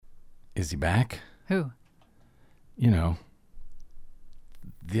Is he back? Who? You know,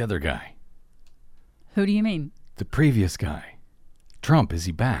 the other guy. Who do you mean? The previous guy. Trump, is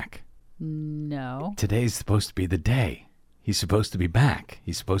he back? No. Today's supposed to be the day. He's supposed to be back.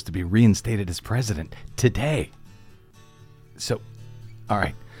 He's supposed to be reinstated as president today. So, all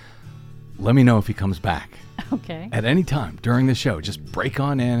right. Let me know if he comes back. Okay. At any time during the show, just break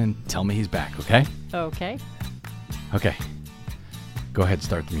on in and tell me he's back, okay? Okay. Okay. Go ahead,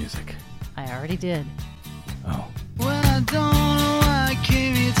 start the music. I already did. Oh. Well, I don't know why I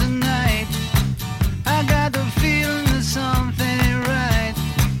came here tonight. I got the feeling that something ain't right.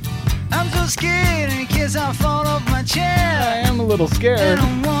 I'm so scared in case I fall off my chair. I am a little scared. And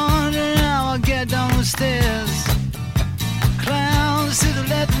I'm wondering how I'll get down the stairs. Clowns to the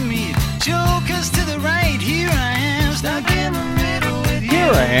left of me, jokers to the right. Here I am, stuck in the middle with you.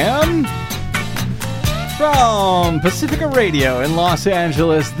 Here I am. From Pacifica Radio in Los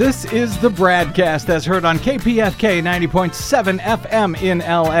Angeles, this is the BradCast as heard on KPFK 90.7 FM in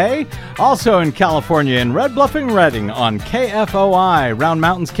LA. Also in California in Red Bluff and Redding on KFOI, Round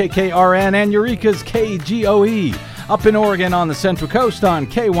Mountains KKRN, and Eureka's KGOE. Up in Oregon on the Central Coast on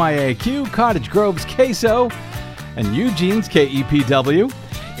KYAQ, Cottage Grove's KSO, and Eugene's KEPW.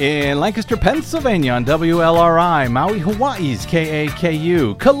 In Lancaster, Pennsylvania on WLRI, Maui, Hawaii's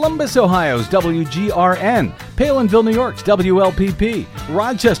KAKU, Columbus, Ohio's WGRN, Palinville, New York's WLPP,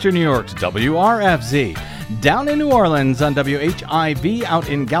 Rochester, New York's WRFZ, down in New Orleans on WHIV, out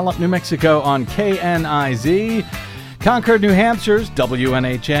in Gallup, New Mexico on KNIZ, Concord, New Hampshire's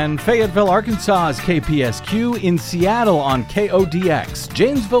WNHN, Fayetteville, Arkansas's KPSQ, in Seattle on KODX,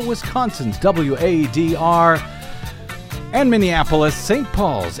 Janesville, Wisconsin's WADR, and Minneapolis, St.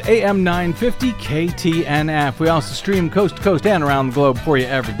 Paul's, AM 950 KTNF. We also stream coast to coast and around the globe for you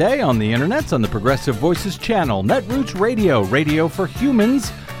every day on the internets on the Progressive Voices channel, Netroots Radio, Radio for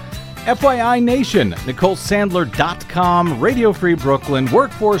Humans, FYI Nation, NicoleSandler.com, Radio Free Brooklyn,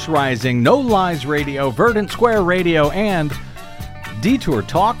 Workforce Rising, No Lies Radio, Verdant Square Radio, and Detour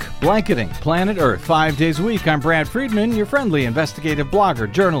Talk, blanketing planet Earth 5 days a week. I'm Brad Friedman, your friendly investigative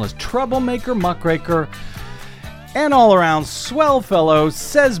blogger, journalist, troublemaker, muckraker, and all-around swell fellow,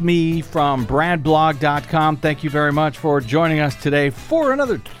 says me from BradBlog.com. Thank you very much for joining us today for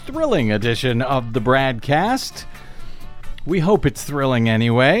another thrilling edition of the BradCast. We hope it's thrilling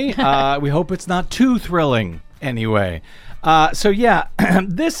anyway. We hope it's not too thrilling anyway. This, hi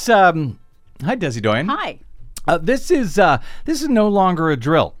Desi Doyen. Hi. This is no longer a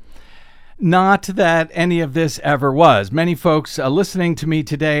drill. Not that any of this ever was. Many folks listening to me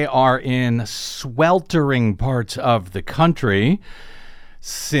today are in sweltering parts of the country,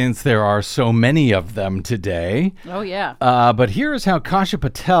 since there are so many of them today. Oh, yeah. But here's how Kasha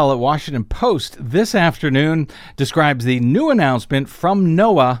Patel at Washington Post this afternoon describes the new announcement from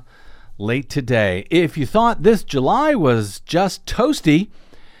NOAA late today. If you thought this July was just toasty,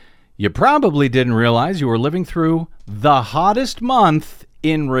 you probably didn't realize you were living through the hottest month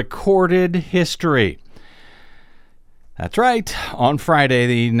in recorded history. That's right. On Friday,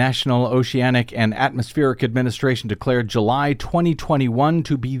 the National Oceanic and Atmospheric Administration declared July 2021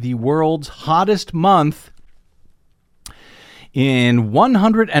 to be the world's hottest month in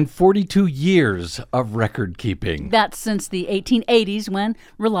 142 years of record keeping. That's since the 1880s when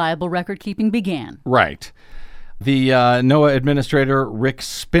reliable record keeping began. Right. The NOAA administrator, Rick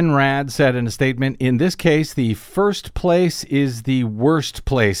Spinrad, said in a statement, in this case, the first place is the worst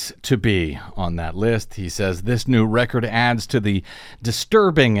place to be on that list. He says this new record adds to the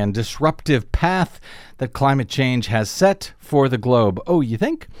disturbing and disruptive path that climate change has set for the globe. Oh, you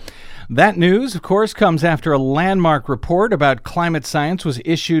think? That news, of course, comes after a landmark report about climate science was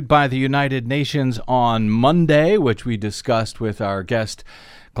issued by the United Nations on Monday, which we discussed with our guest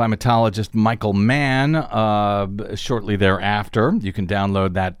climatologist Michael Mann shortly thereafter. You can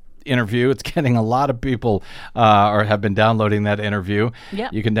download that interview. It's getting a lot of people or have been downloading that interview.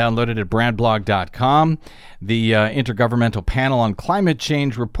 Yep. You can download it at bradblog.com. The Intergovernmental Panel on Climate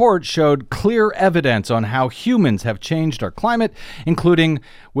Change report showed clear evidence on how humans have changed our climate, including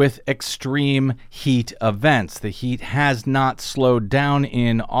with extreme heat events. The heat has not slowed down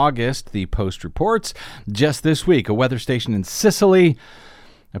in August, the Post reports. Just this week, a weather station in Sicily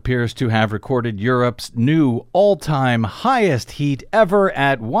appears to have recorded Europe's new all-time highest heat ever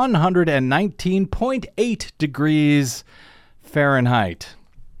at 119.8 degrees Fahrenheit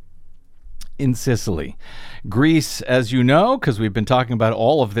in Sicily. Greece, as you know, because we've been talking about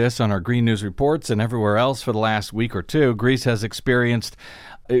all of this on our Green News Reports and everywhere else for the last week or two, Greece has experienced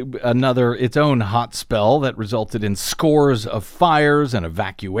its own hot spell that resulted in scores of fires and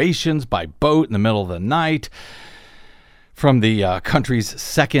evacuations by boat in the middle of the night. from the country's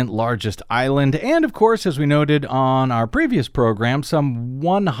second largest island. And of course, as we noted on our previous program, some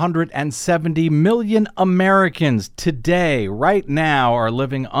 170 million Americans today, right now, are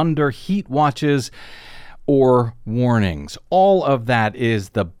living under heat watches or warnings. All of that is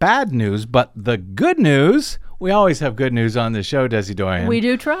the bad news, but the good news, we always have good news on the show, Desi Doyen. We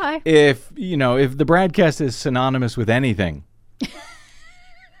do try. If the BradCast is synonymous with anything,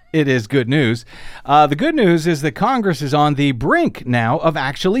 it is good news. The good news is that Congress is on the brink now of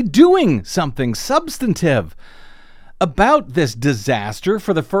actually doing something substantive about this disaster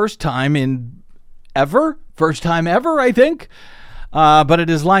for the first time ever, I think. But it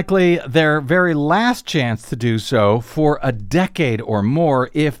is likely their very last chance to do so for a decade or more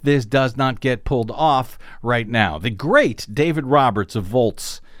if this does not get pulled off right now. The great David Roberts of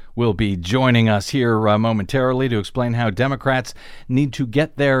Volts will be joining us here momentarily to explain how Democrats need to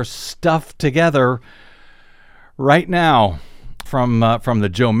get their stuff together right now. From the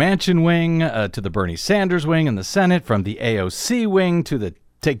Joe Manchin wing to the Bernie Sanders wing in the Senate, from the AOC wing to the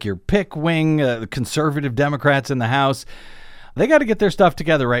take your pick wing, the conservative Democrats in the House. They got to get their stuff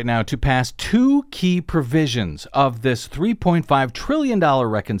together right now to pass two key provisions of this $3.5 trillion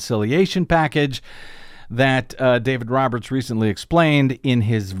reconciliation package that David Roberts recently explained in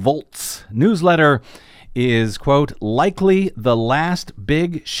his Volts newsletter is, quote, likely the last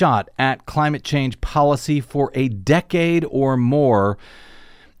big shot at climate change policy for a decade or more,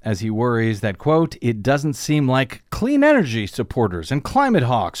 as he worries that, quote, it doesn't seem like clean energy supporters and climate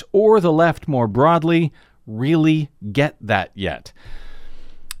hawks or the left more broadly really get that yet.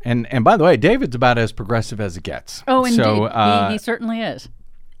 And by the way, David's about as progressive as it gets. Oh, indeed. So, he certainly is.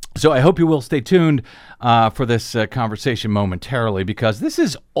 So I hope you will stay tuned for this conversation momentarily, because this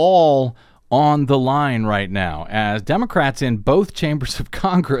is all on the line right now, as Democrats in both chambers of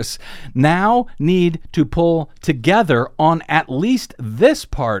Congress now need to pull together on at least this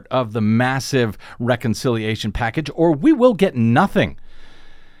part of the massive reconciliation package, or we will get nothing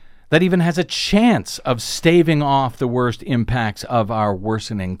that even has a chance of staving off the worst impacts of our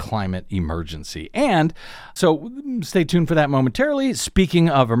worsening climate emergency. And so stay tuned for that momentarily. Speaking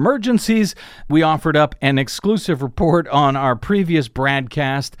of emergencies, we offered up an exclusive report on our previous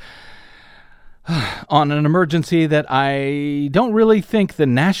BradCast on an emergency that I don't really think the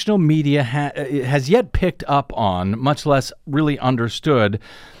national media has yet picked up on, much less really understood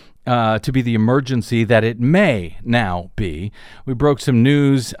to be the emergency that it may now be. We broke some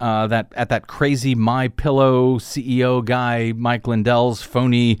news that at that crazy MyPillow CEO guy, Mike Lindell's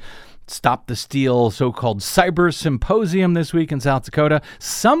phony Stop the Steal so-called cyber symposium this week in South Dakota,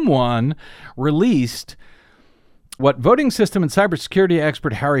 someone released what voting system and cybersecurity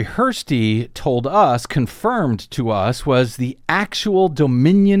expert Harry Hursty told us, confirmed to us, was the actual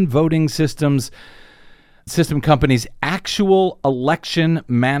Dominion voting system company's actual election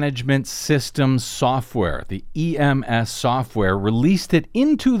management system software, the EMS software, released it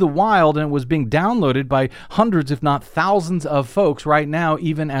into the wild, and it was being downloaded by hundreds, if not thousands of folks right now,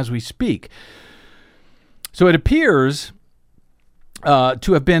 even as we speak. So it appears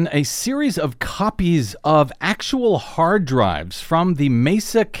to have been a series of copies of actual hard drives from the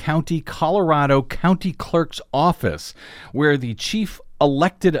Mesa County, Colorado County Clerk's office, where the chief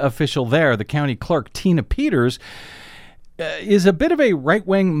elected official there, the county clerk, Tina Peters, is a bit of a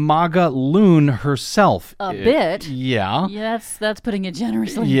right-wing MAGA loon herself. A bit? Yeah. Yes, that's putting it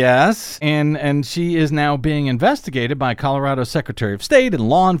generously. Yes, and she is now being investigated by Colorado Secretary of State and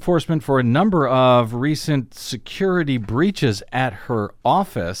law enforcement for a number of recent security breaches at her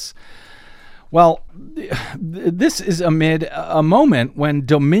office. Well, this is amid a moment when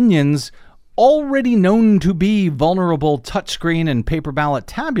Dominion's already known to be vulnerable touchscreen and paper ballot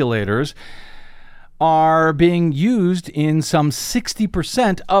tabulators are being used in some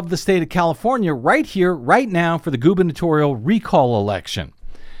 60% of the state of California right here, right now, for the gubernatorial recall election,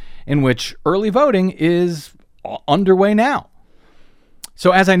 in which early voting is underway now.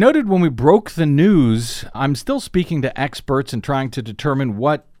 So as I noted when we broke the news, I'm still speaking to experts and trying to determine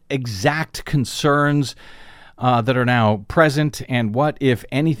what exact concerns that are now present and what, if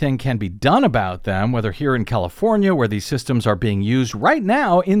anything, can be done about them, whether here in California, where these systems are being used right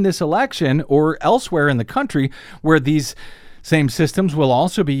now in this election, or elsewhere in the country, where these same systems will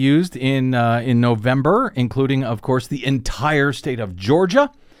also be used in November, including, of course, the entire state of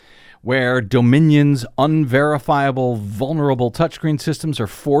Georgia, where Dominion's unverifiable, vulnerable touchscreen systems are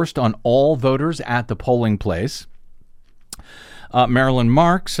forced on all voters at the polling place. Marilyn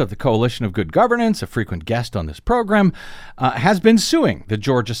Marks of the Coalition of Good Governance, a frequent guest on this program, has been suing the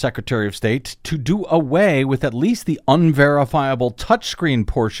Georgia Secretary of State to do away with at least the unverifiable touchscreen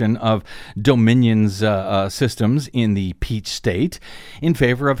portion of Dominion's systems in the Peach State in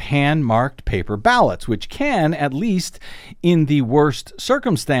favor of hand-marked paper ballots, which can, at least in the worst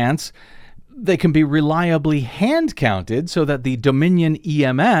circumstance, they can be reliably hand counted so that the Dominion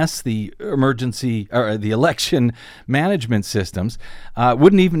EMS, the emergency or the election management systems,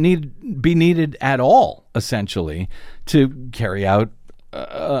 wouldn't even be needed at all, essentially, to carry out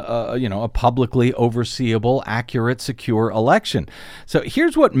a publicly overseeable, accurate, secure election. So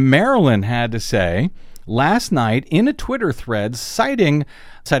here's what Maryland had to say last night in a Twitter thread citing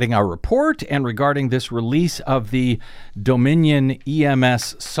our report and regarding this release of the Dominion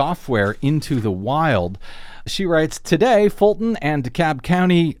EMS software into the wild. She writes, today, Fulton and DeKalb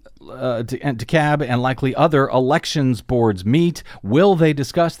County and DeKalb and likely other elections boards meet. Will they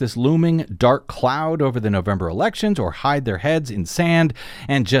discuss this looming dark cloud over the November elections or hide their heads in sand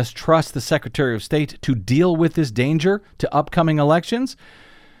and just trust the Secretary of State to deal with this danger to upcoming elections?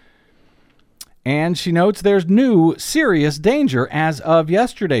 And she notes there's new serious danger as of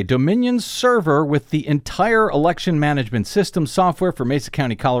yesterday. Dominion's server with the entire election management system software for Mesa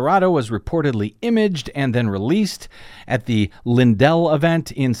County, Colorado, was reportedly imaged and then released at the Lindell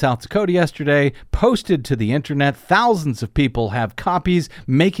event in South Dakota yesterday, posted to the internet. Thousands of people have copies,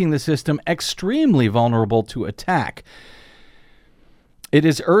 making the system extremely vulnerable to attack. It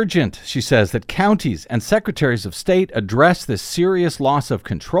is urgent, she says, that counties and secretaries of state address this serious loss of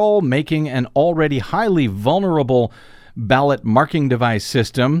control, making an already highly vulnerable ballot marking device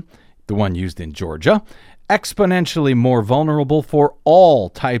system, the one used in Georgia, exponentially more vulnerable for all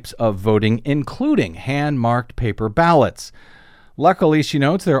types of voting, including hand-marked paper ballots. Luckily, she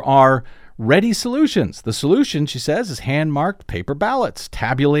notes, there are ready solutions. The solution, she says, is hand-marked paper ballots,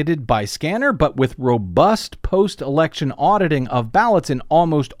 tabulated by scanner, but with robust post-election auditing of ballots in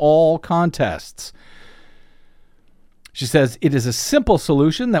almost all contests. She says it is a simple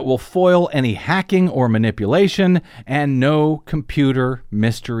solution that will foil any hacking or manipulation and no computer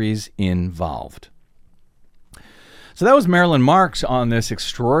mysteries involved. So that was Marilyn Marks on this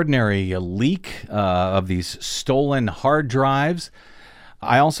extraordinary leak of these stolen hard drives.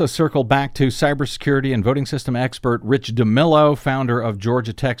 I also circled back to cybersecurity and voting system expert Rich DeMillo, founder of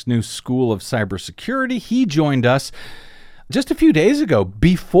Georgia Tech's new School of Cybersecurity. He joined us just a few days ago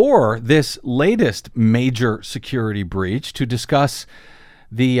before this latest major security breach to discuss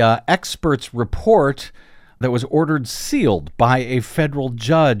the expert's report that was ordered sealed by a federal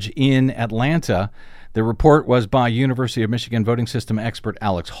judge in Atlanta. The report was by University of Michigan voting system expert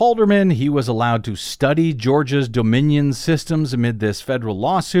Alex Halderman. He was allowed to study Georgia's Dominion systems amid this federal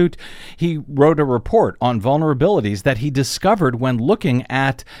lawsuit. He wrote a report on vulnerabilities that he discovered when looking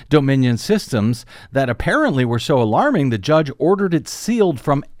at Dominion systems that apparently were so alarming the judge ordered it sealed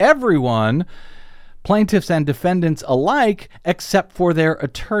from everyone, plaintiffs and defendants alike, except for their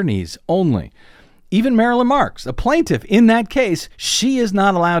attorneys only. Even Marilyn Marks, a plaintiff in that case, she is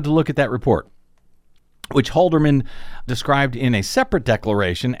not allowed to look at that report, which Halderman described in a separate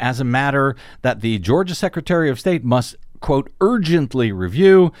declaration as a matter that the Georgia Secretary of State must, quote, urgently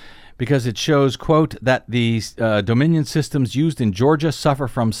review because it shows, quote, that the Dominion systems used in Georgia suffer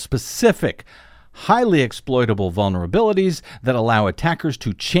from specific, highly exploitable vulnerabilities that allow attackers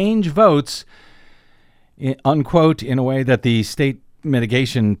to change votes, unquote, in a way that the state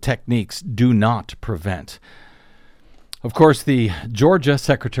mitigation techniques do not prevent. Of course, the Georgia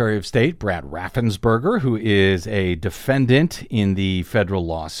Secretary of State, Brad Raffensperger, who is a defendant in the federal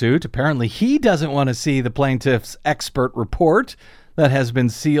lawsuit, apparently he doesn't want to see the plaintiff's expert report that has been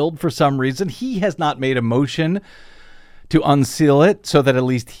sealed for some reason. He has not made a motion to unseal it so that at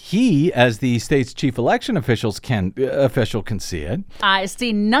least he, as the state's chief election official, can see it. I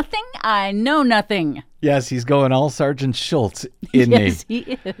see nothing. I know nothing. Yes, he's going all Sergeant Schultz in me. Yes,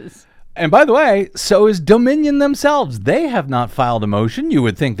 he is. And by the way, so is Dominion themselves. They have not filed a motion. You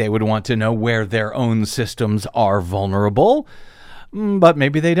would think they would want to know where their own systems are vulnerable, but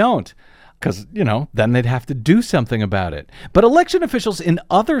maybe they don't, because, then they'd have to do something about it. But election officials in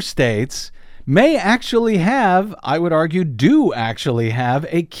other states may actually have, I would argue, do actually have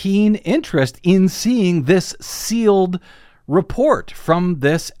a keen interest in seeing this sealed report from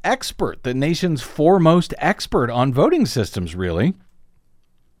this expert, the nation's foremost expert on voting systems, really.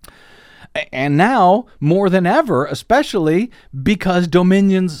 And now, more than ever, especially because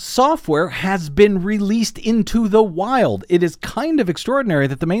Dominion's software has been released into the wild. It is kind of extraordinary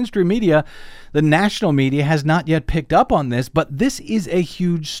that the mainstream media, the national media, has not yet picked up on this, but this is a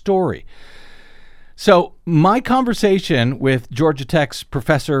huge story. So my conversation with Georgia Tech's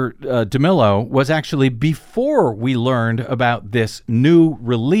Professor DeMillo was actually before we learned about this new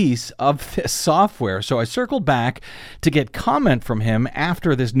release of this software. So I circled back to get comment from him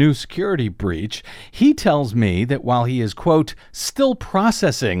after this new security breach. He tells me that while he is, quote, still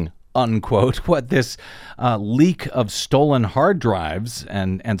processing, unquote, what this leak of stolen hard drives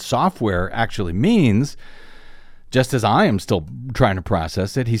and software actually means, just as I am still trying to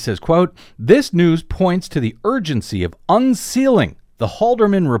process it, he says, quote, this news points to the urgency of unsealing the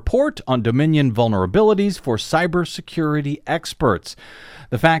Halderman report on Dominion vulnerabilities for cybersecurity experts.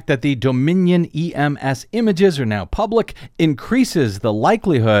 The fact that the Dominion EMS images are now public increases the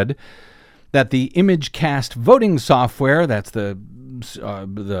likelihood that the ImageCast voting software, that's the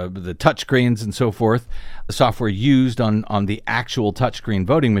touchscreens and so forth, the software used on the actual touchscreen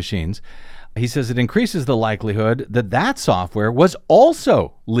voting machines, he says it increases the likelihood that that software was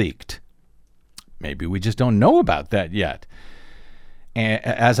also leaked. Maybe we just don't know about that yet. And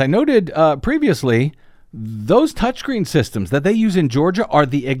as I noted previously, those touchscreen systems that they use in Georgia are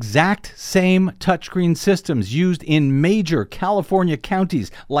the exact same touchscreen systems used in major California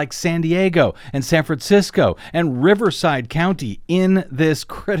counties like San Diego and San Francisco and Riverside County in this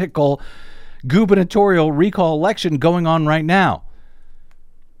critical gubernatorial recall election going on right now.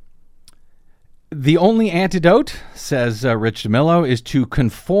 The only antidote, says Rich DeMillo, is to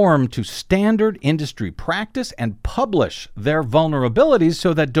conform to standard industry practice and publish their vulnerabilities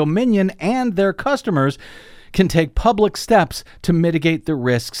so that Dominion and their customers can take public steps to mitigate the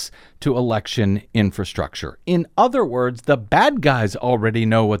risks to election infrastructure. In other words, the bad guys already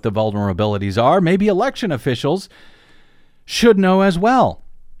know what the vulnerabilities are. Maybe election officials should know as well.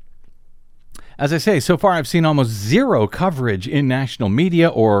 As I say, so far I've seen almost zero coverage in national media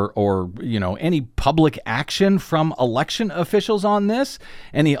or any public action from election officials on this,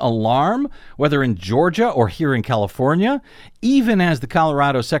 any alarm, whether in Georgia or here in California, even as the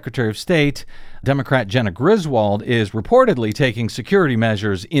Colorado Secretary of State, Democrat Jenna Griswold, is reportedly taking security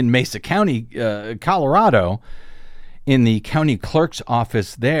measures in Mesa County, Colorado, in the county clerk's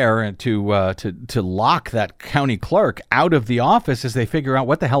office there to lock that county clerk out of the office as they figure out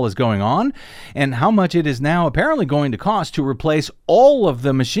what the hell is going on and how much it is now apparently going to cost to replace all of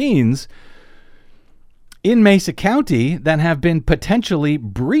the machines in Mesa County that have been potentially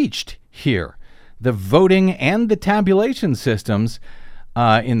breached here. The voting and the tabulation systems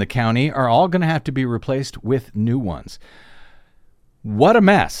in the county are all going to have to be replaced with new ones. What a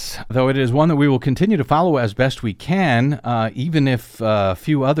mess, though it is one that we will continue to follow as best we can, even if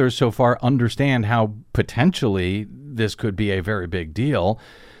few others so far understand how potentially this could be a very big deal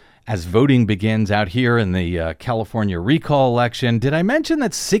as voting begins out here in the California recall election. Did I mention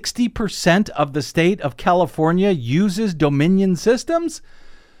that 60% of the state of California uses Dominion systems?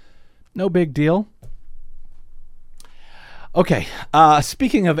 No big deal. Okay,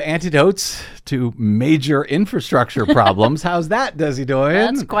 speaking of antidotes to major infrastructure problems, how's that, Desi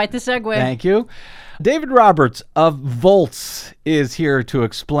Doyen? That's quite the segue. Thank you. David Roberts of Volts is here to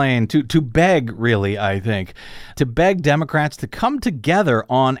explain, to beg, really, I think, to beg Democrats to come together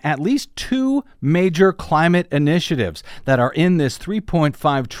on at least two major climate initiatives that are in this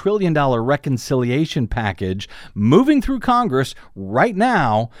 $3.5 trillion reconciliation package moving through Congress right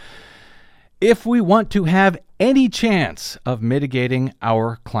now if we want to have any chance of mitigating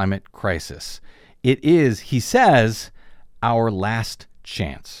our climate crisis. It is, he says, our last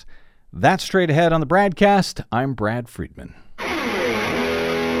chance. That's straight ahead on the BradCast. I'm Brad Friedman.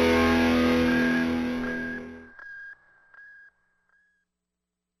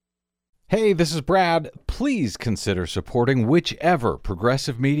 Hey, this is Brad. Please consider supporting whichever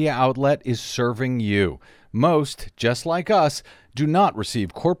progressive media outlet is serving you. Most, just like us, do not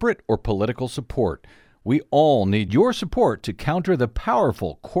receive corporate or political support. We all need your support to counter the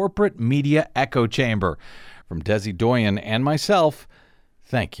powerful corporate media echo chamber. From Desi Doyen and myself,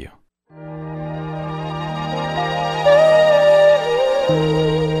 thank you.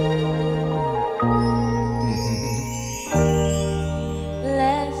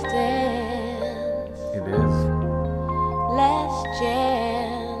 Let's dance. It is. Let's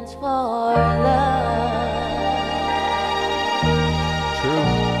chance for love. True.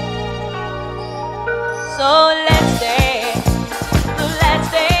 So let's dance. Let's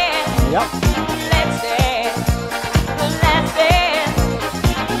dance. Yep. Let's dance. Let's dance.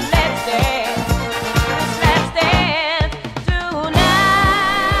 Let's dance. Let's dance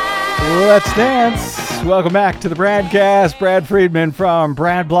tonight. Let's dance. Welcome back to the BradCast. Brad Friedman from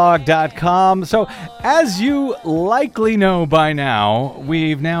BradBlog.com. So, as you likely know by now,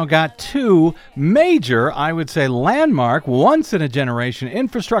 we've now got two major, I would say landmark, once-in-a-generation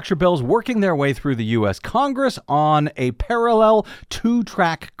infrastructure bills working their way through the U.S. Congress on a parallel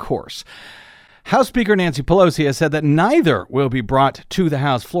two-track course. House Speaker Nancy Pelosi has said that neither will be brought to the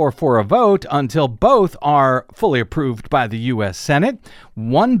House floor for a vote until both are fully approved by the U.S. Senate.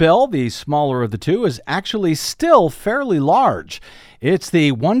 One bill, the smaller of the two, is actually still fairly large. It's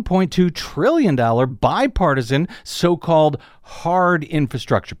the $1.2 trillion bipartisan so-called hard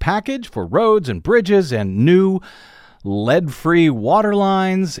infrastructure package for roads and bridges and new lead-free water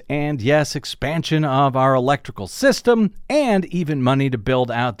lines, and yes, expansion of our electrical system, and even money to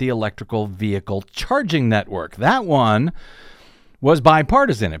build out the electrical vehicle charging network. That one was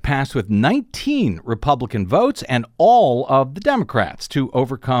bipartisan. It passed with 19 Republican votes and all of the Democrats to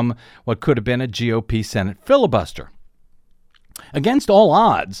overcome what could have been a GOP Senate filibuster. Against all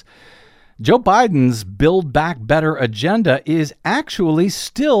odds, Joe Biden's Build Back Better agenda is actually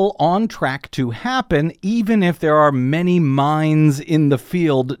still on track to happen, even if there are many mines in the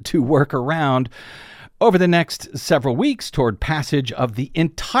field to work around over the next several weeks toward passage of the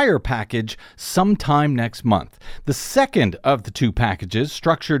entire package sometime next month. The second of the two packages,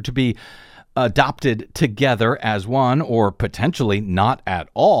 structured to be adopted together as one, or potentially not at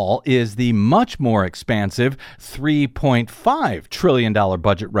all, is the much more expansive $3.5 trillion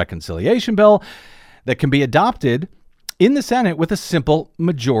budget reconciliation bill that can be adopted in the Senate with a simple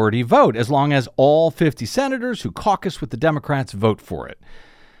majority vote, as long as all 50 senators who caucus with the Democrats vote for it.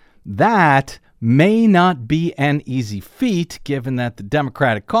 That may not be an easy feat, given that the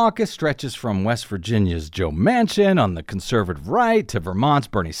Democratic caucus stretches from West Virginia's Joe Manchin on the conservative right to Vermont's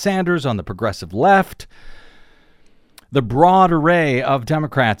Bernie Sanders on the progressive left. The broad array of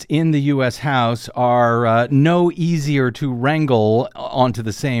Democrats in the U.S. House are no easier to wrangle onto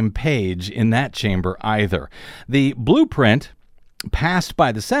the same page in that chamber either. The blueprint passed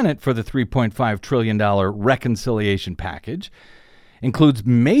by the Senate for the $3.5 trillion reconciliation package includes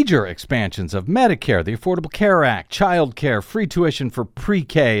major expansions of Medicare, the Affordable Care Act, child care, free tuition for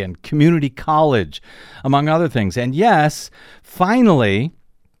pre-K and community college, among other things. And yes, finally,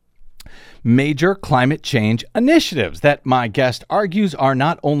 major climate change initiatives that my guest argues are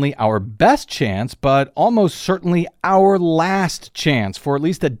not only our best chance, but almost certainly our last chance for at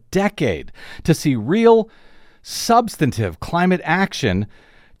least a decade to see real, substantive climate action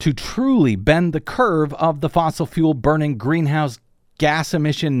to truly bend the curve of the fossil fuel burning greenhouse gas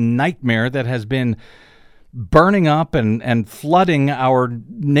emission nightmare that has been burning up and flooding our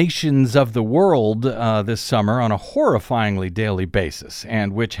nations of the world this summer on a horrifyingly daily basis,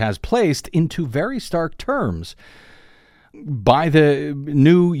 and which has placed into very stark terms by the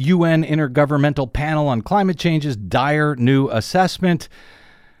new UN Intergovernmental Panel on Climate Change's dire new assessment,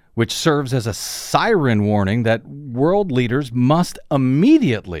 which serves as a siren warning that world leaders must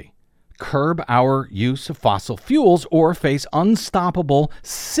immediately curb our use of fossil fuels or face unstoppable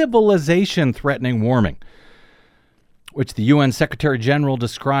civilization-threatening warming, which the UN Secretary General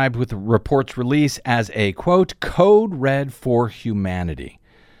described with the report's release as a, quote, code red for humanity.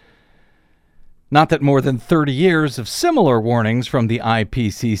 Not that more than 30 years of similar warnings from the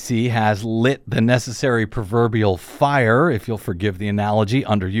IPCC has lit the necessary proverbial fire, if you'll forgive the analogy,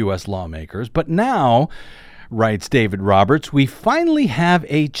 under U.S. lawmakers, but now, writes David Roberts, we finally have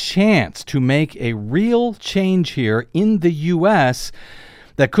a chance to make a real change here in the U.S.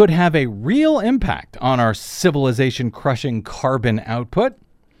 that could have a real impact on our civilization-crushing carbon output.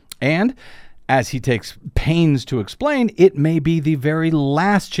 And, as he takes pains to explain, it may be the very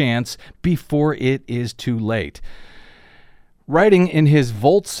last chance before it is too late. Writing in his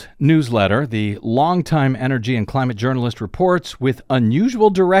Volts newsletter, the longtime energy and climate journalist reports, with unusual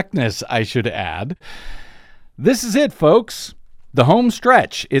directness, I should add, this is it, folks. The home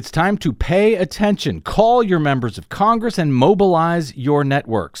stretch. It's time to pay attention. Call your members of Congress and mobilize your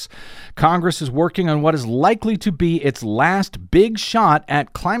networks. Congress is working on what is likely to be its last big shot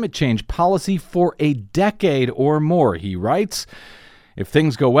at climate change policy for a decade or more, he writes. If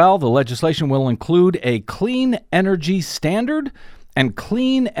things go well, the legislation will include a clean energy standard and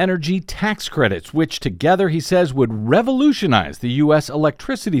clean energy tax credits, which together, he says, would revolutionize the U.S.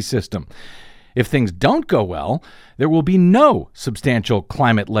 electricity system. If things don't go well, there will be no substantial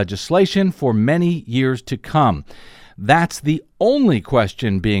climate legislation for many years to come. That's the only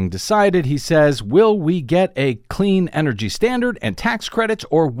question being decided, he says. Will we get a clean energy standard and tax credits,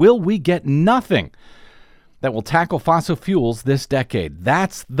 or will we get nothing that will tackle fossil fuels this decade?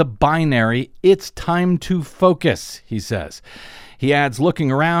 That's the binary. It's time to focus, he says. He adds,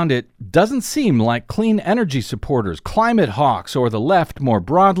 looking around, it doesn't seem like clean energy supporters, climate hawks, or the left more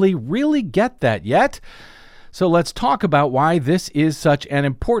broadly really get that yet. So let's talk about why this is such an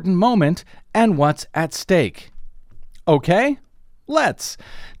important moment and what's at stake. Okay? Let's.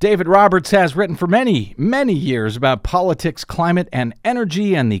 David Roberts has written for many, many years about politics, climate, and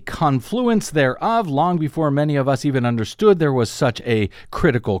energy and the confluence thereof, long before many of us even understood there was such a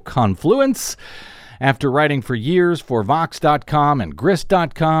critical confluence. After writing for years for Vox.com and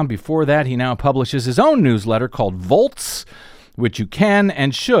Grist.com, before that he now publishes his own newsletter called Volts, which you can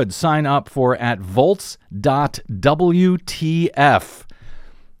and should sign up for at volts.wtf.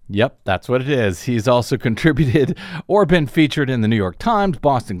 Yep, that's what it is. He's also contributed or been featured in the New York Times,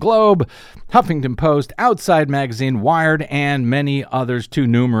 Boston Globe, Huffington Post, Outside Magazine, Wired, and many others too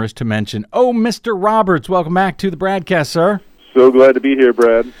numerous to mention. Oh, Mr. Roberts, welcome back to the BradCast, sir. So glad to be here,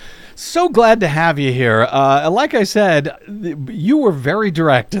 Brad. So glad to have you here. Like I said, you were very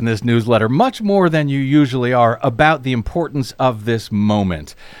direct in this newsletter, much more than you usually are, about the importance of this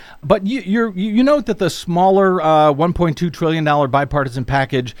moment. But you note that the smaller $1.2 trillion bipartisan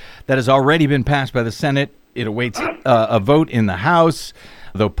package that has already been passed by the Senate, it awaits a vote in the House,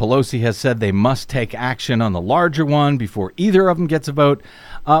 though Pelosi has said they must take action on the larger one before either of them gets a vote.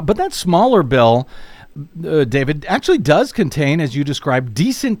 But that smaller bill, David, actually does contain, as you described,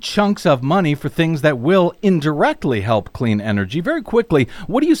 decent chunks of money for things that will indirectly help clean energy. Very quickly,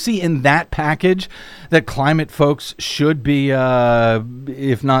 what do you see in that package that climate folks should be,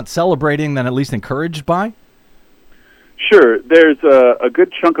 if not celebrating, then at least encouraged by? Sure. There's a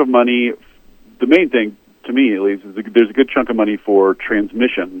good chunk of money. The main thing, to me at least, is there's a good chunk of money for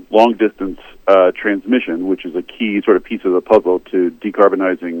transmission, long-distance transmission, which is a key sort of piece of the puzzle to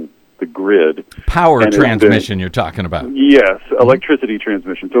decarbonizing the grid. Power transmission you're talking about. Yes, electricity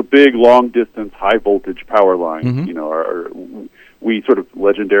transmission. So big, long-distance, high-voltage power lines. Mm-hmm. You know, we sort of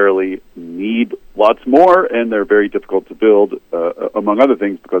legendarily need lots more, and they're very difficult to build, among other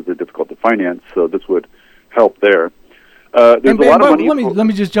things, because they're difficult to finance. So this would help there. There's a lot of money. Let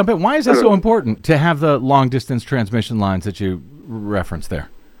me just jump in. Why is that so important to have the long-distance transmission lines that you referenced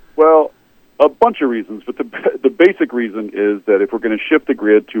there? Well, a bunch of reasons, but the basic reason is that if we're going to shift the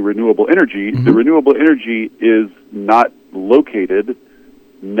grid to renewable energy, the renewable energy is not located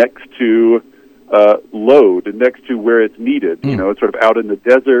next to load, next to where it's needed. You know, it's sort of out in the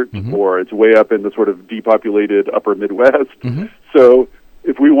desert, or it's way up in the sort of depopulated upper Midwest. So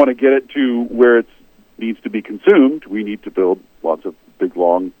if we want to get it to where it needs to be consumed, we need to build lots of big,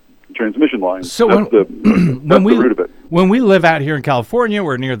 long transmission lines. So that's the root of it. When we live out here in California,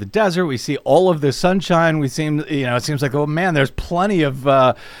 we're near the desert. We see all of this sunshine. It seems like, oh man, there's plenty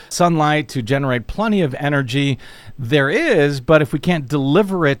of sunlight to generate plenty of energy. There is, but if we can't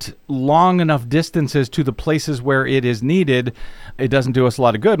deliver it long enough distances to the places where it is needed, it doesn't do us a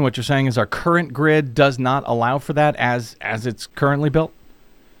lot of good. And what you're saying is our current grid does not allow for that as it's currently built?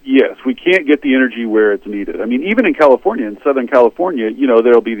 Yes, we can't get the energy where it's needed. I mean, even in California, in Southern California, you know,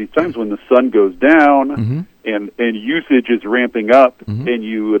 there'll be these times when the sun goes down and usage is ramping up, and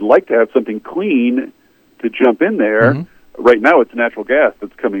you would like to have something clean to jump in there. Right now it's natural gas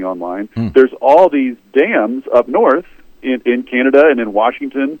that's coming online. There's all these dams up north in Canada and in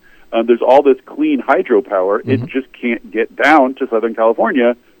Washington. There's all this clean hydropower. It just can't get down to Southern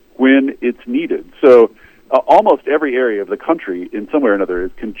California when it's needed. So almost every area of the country, in some way or another,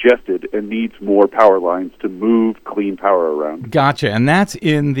 is congested and needs more power lines to move clean power around. Gotcha, and that's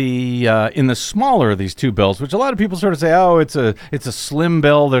in the smaller of these two bills, which a lot of people sort of say, oh, it's a slim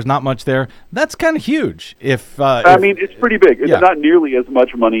bill. There's not much there. That's kind of huge. I mean, it's pretty big. It's not nearly as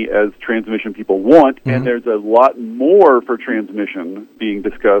much money as transmission people want, and there's a lot more for transmission being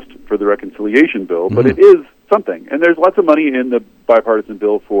discussed for the reconciliation bill. But it is something, and there's lots of money in the bipartisan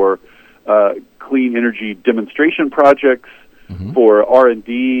bill for clean energy demonstration projects, for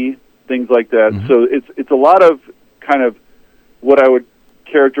R&D, things like that. So it's a lot of kind of what I would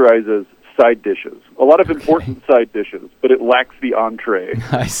characterize as side dishes. A lot of important side dishes, but it lacks the entree.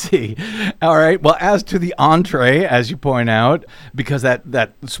 I see. All right. Well, as to the entree, as you point out, because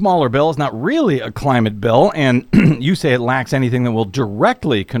that smaller bill is not really a climate bill, and you say it lacks anything that will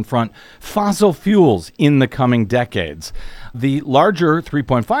directly confront fossil fuels in the coming decades. The larger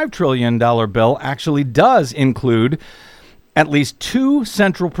 $3.5 trillion bill actually does include at least two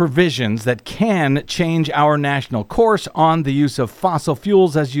central provisions that can change our national course on the use of fossil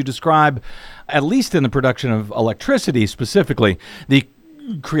fuels, as you describe, at least in the production of electricity specifically. The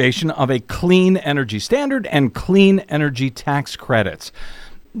creation of a clean energy standard and clean energy tax credits.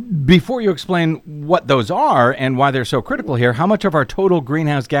 Before you explain what those are and why they're so critical here, how much of our total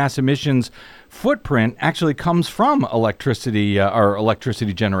greenhouse gas emissions footprint actually comes from electricity or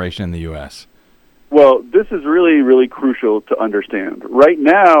electricity generation in the U.S.? Well, this is really, really crucial to understand. Right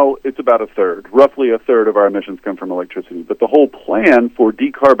now, it's about a third. Roughly a third of our emissions come from electricity. But the whole plan for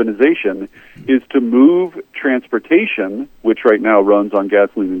decarbonization is to move transportation, which right now runs on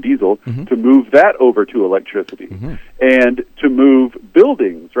gasoline and diesel, to move that over to electricity. And to move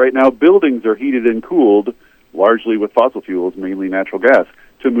buildings. Right now, buildings are heated and cooled largely with fossil fuels, mainly natural gas,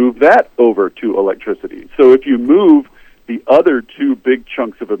 to move that over to electricity. So if you move the other two big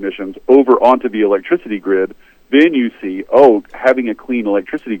chunks of emissions over onto the electricity grid, then you see, having a clean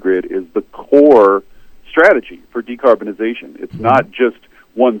electricity grid is the core strategy for decarbonization. It's not just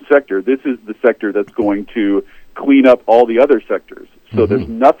one sector. This is the sector that's going to clean up all the other sectors. So there's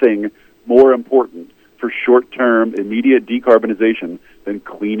nothing more important for short-term, immediate decarbonization than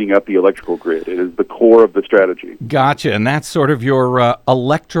cleaning up the electrical grid. It is the core of the strategy. Gotcha, and that's sort of your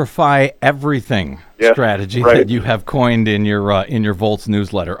electrify everything strategy that you have coined in your Volts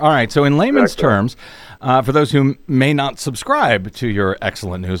newsletter. All right, so in layman's terms, for those who may not subscribe to your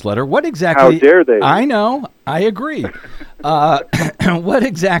excellent newsletter, what exactly... How dare they? I know, I agree. What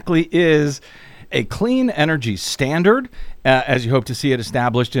exactly is a clean energy standard, as you hope to see it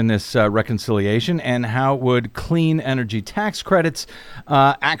established in this reconciliation, and how would clean energy tax credits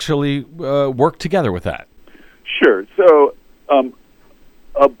actually work together with that? Sure. So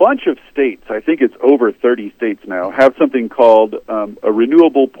a bunch of states, I think it's over 30 states now, have something called a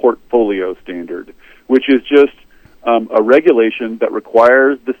renewable portfolio standard, which is just a regulation that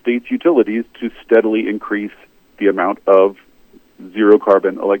requires the state's utilities to steadily increase the amount of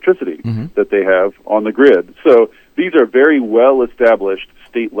zero-carbon electricity that they have on the grid. So these are very well-established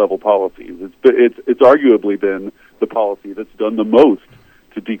state-level policies. It's arguably been the policy that's done the most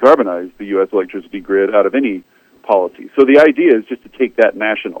to decarbonize the U.S. electricity grid out of any policy. So the idea is just to take that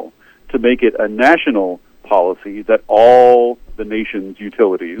national, to make it a national policy that all the nation's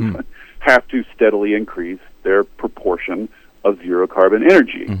utilities have to steadily increase their proportion of zero-carbon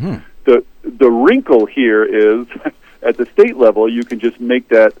energy. The wrinkle here is... At the state level, you can just make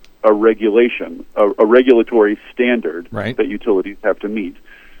that a regulation, a regulatory standard that utilities have to meet.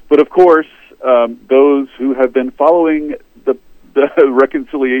 But of course, those who have been following the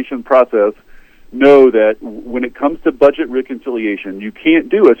reconciliation process know that when it comes to budget reconciliation, you can't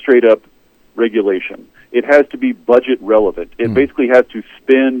do a straight-up regulation. It has to be budget relevant. It basically has to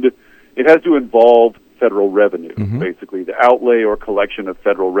it has to involve federal revenue, basically, the outlay or collection of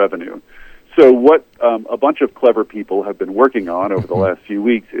federal revenue. So what a bunch of clever people have been working on over the last few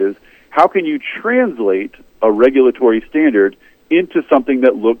weeks is how can you translate a regulatory standard into something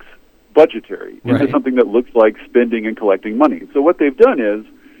that looks budgetary, into something that looks like spending and collecting money. So what they've done is,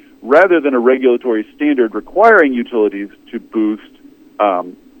 rather than a regulatory standard requiring utilities to boost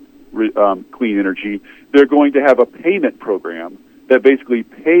clean energy, they're going to have a payment program that basically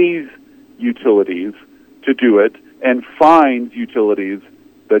pays utilities to do it and fines utilities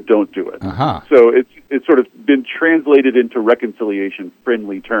that don't do it. So it's sort of been translated into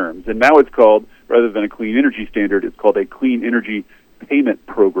reconciliation-friendly terms. And now it's called, rather than a clean energy standard, it's called a clean energy payment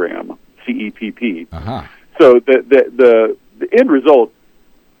program, CEPP. So the end result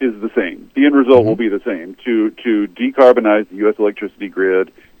is the same. The end result will be the same, to decarbonize the U.S. electricity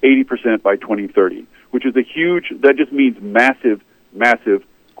grid 80% by 2030, which is that just means massive,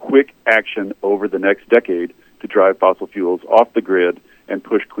 quick action over the next decade to drive fossil fuels off the grid and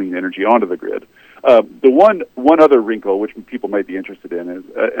push clean energy onto the grid. The one other wrinkle, which people might be interested in, is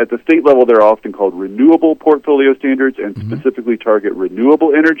at the state level, they're often called renewable portfolio standards and specifically target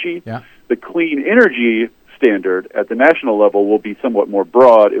renewable energy. The clean energy standard at the national level will be somewhat more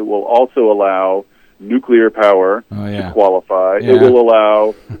broad. It will also allow nuclear power to qualify. It will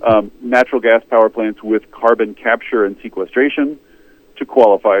allow natural gas power plants with carbon capture and sequestration to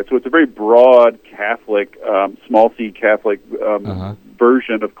qualify. So it's a very broad Catholic, small c Catholic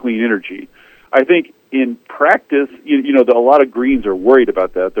version of clean energy. I think in practice, a lot of Greens are worried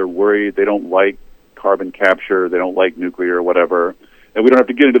about that. They're worried. They don't like carbon capture. They don't like nuclear or whatever. And we don't have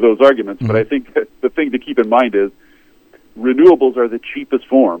to get into those arguments, but I think that the thing to keep in mind is renewables are the cheapest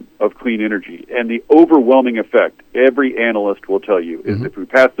form of clean energy. And the overwhelming effect, every analyst will tell you, is if we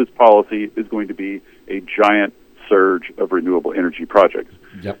pass this policy, is going to be a giant surge of renewable energy projects.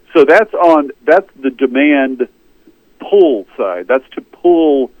 So that's the demand pull side. That's to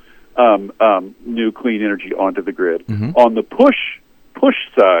pull new clean energy onto the grid. On the push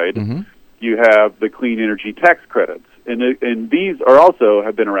side, you have the clean energy tax credits, and these are also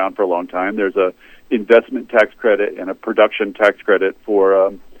have been around for a long time. There's a investment tax credit and a production tax credit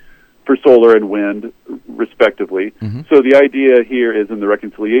for solar and wind, respectively. So the idea here is in the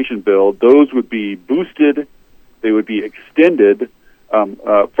reconciliation bill, those would be boosted, they would be extended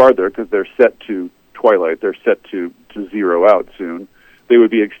farther because they're set to twilight, they're set to zero out soon. They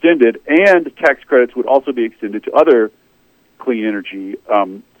would be extended, and tax credits would also be extended to other clean energy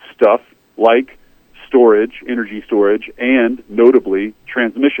stuff like storage, energy storage, and notably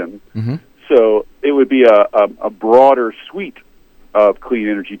transmission. So it would be a broader suite of clean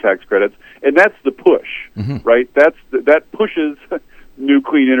energy tax credits, and that's the push, right? That pushes new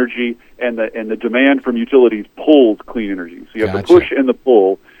clean energy, and the demand from utilities pulls clean energy. So you have the push and the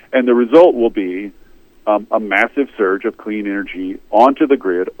pull, and the result will be a massive surge of clean energy onto the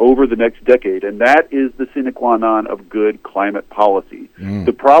grid over the next decade, and that is the sine qua non of good climate policy.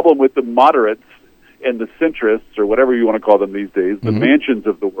 The problem with the moderates and the centrists, or whatever you want to call them these days, the mansions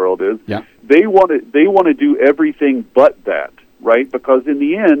of the world, is they want to do everything but that, right? Because in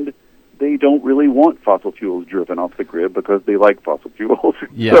the end, they don't really want fossil fuels driven off the grid because they like fossil fuels.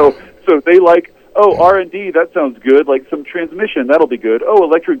 So they like, oh, R&D, that sounds good. Like some transmission, that'll be good. Oh,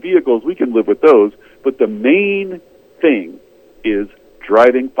 electric vehicles, we can live with those. But the main thing is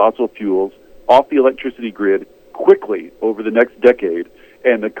driving fossil fuels off the electricity grid quickly over the next decade.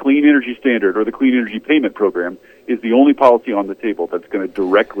 And the Clean Energy Standard or the Clean Energy Payment Program is the only policy on the table that's going to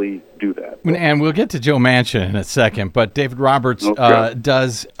directly do that. And we'll get to Joe Manchin in a second, but David Roberts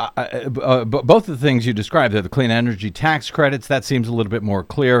does both of the things you described there, the clean energy tax credits. That seems a little bit more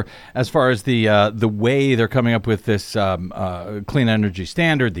clear as far as the way they're coming up with this Clean Energy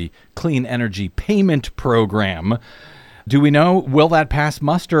Standard, the Clean Energy Payment Program. Do we know, will that pass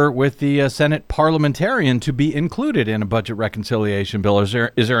muster with the Senate parliamentarian to be included in a budget reconciliation bill? Is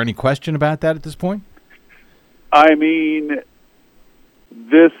there any question about that at this point? I mean,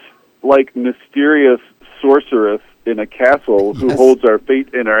 this, like, mysterious sorceress in a castle who holds our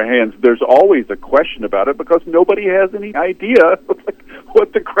fate in our hands, there's always a question about it because nobody has any idea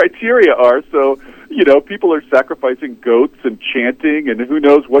what the criteria are. So, you know, people are sacrificing goats and chanting, and who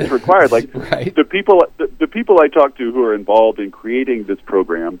knows what's required. Like the people I talk to who are involved in creating this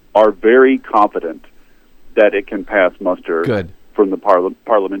program are very confident that it can pass muster from the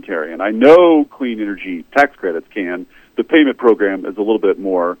parliamentarian. I know clean energy tax credits can. The payment program is a little bit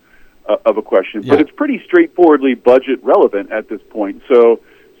more of a question, but it's pretty straightforwardly budget relevant at this point. So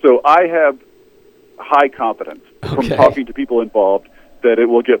I have high confidence from talking to people involved that it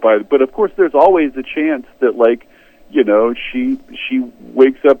will get by. But of course, there's always a chance that, like, you know, she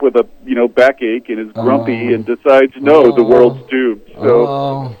wakes up with a backache and is grumpy and decides the world's doomed.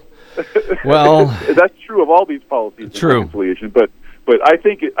 So well, that's true of all these policies in reconciliation, but I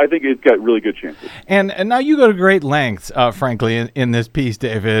think it's got really good chances. And now you go to great lengths, frankly, in this piece,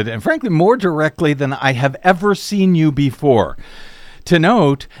 David, and frankly more directly than I have ever seen you before, to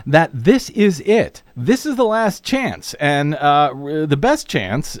note that this is it. This is the last chance, and the best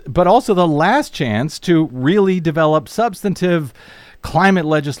chance, but also the last chance to really develop substantive climate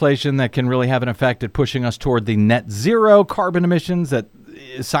legislation that can really have an effect at pushing us toward the net zero carbon emissions that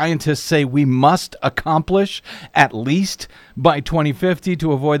scientists say we must accomplish at least by 2050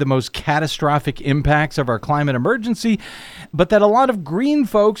 to avoid the most catastrophic impacts of our climate emergency, but that a lot of green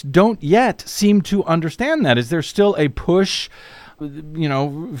folks don't yet seem to understand that. Is there still a push,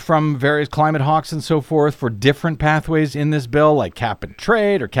 from various climate hawks and so forth for different pathways in this bill, like cap and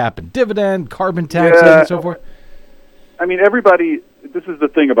trade or cap and dividend, carbon taxes and so forth? I mean, this is the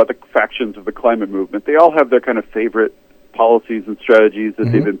thing about the factions of the climate movement. They all have their kind of favorite policies and strategies that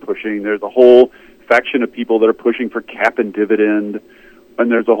they've been pushing. There's a whole faction of people that are pushing for cap and dividend,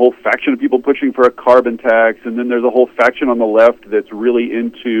 and there's a whole faction of people pushing for a carbon tax, and then there's a whole faction on the left that's really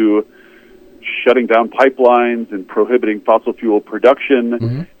into shutting down pipelines and prohibiting fossil fuel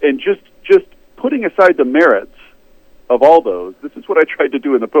production, and just putting aside the merits of all those. This is what I tried to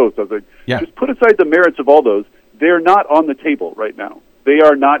do in the post. I was like, just put aside the merits of all those. They're not on the table right now. They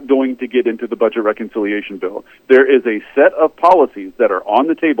are not going to get into the budget reconciliation bill. There is a set of policies that are on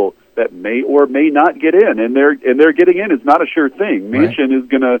the table that may or may not get in, and they're getting in is not a sure thing. Manchin is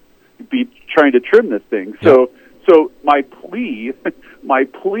going to be trying to trim this thing. So my plea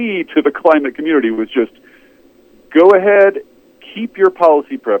to the climate community was just go ahead, keep your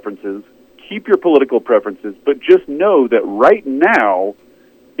policy preferences, keep your political preferences, but just know that right now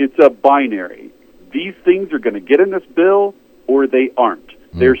it's a binary. These things are going to get in this bill or they aren't.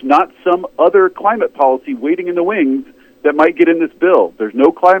 There's not some other climate policy waiting in the wings that might get in this bill. There's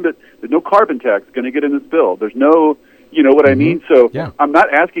no carbon tax going to get in this bill. There's no, you know what I mean? So I'm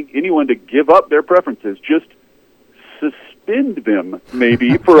not asking anyone to give up their preferences. Just suspend them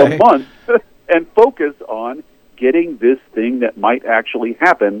maybe for a month and focus on getting this thing that might actually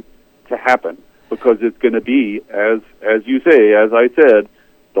happen to happen, because it's going to be, as you say, as I said,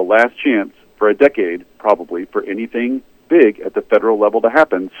 the last chance for a decade, probably, for anything big at the federal level to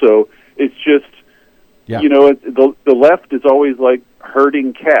happen. So it's just, the left is always like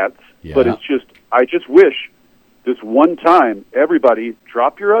herding cats, but it's just, I just wish this one time, everybody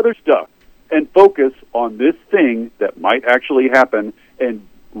drop your other stuff and focus on this thing that might actually happen and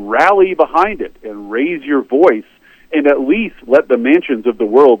rally behind it and raise your voice and at least let the Manchins of the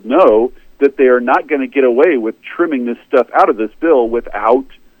world know that they are not going to get away with trimming this stuff out of this bill without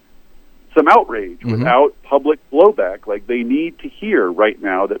some outrage, without public blowback. Like, they need to hear right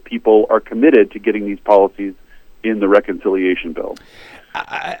now that people are committed to getting these policies in the reconciliation bill.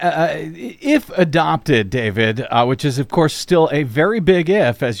 If adopted, David, which is of course still a very big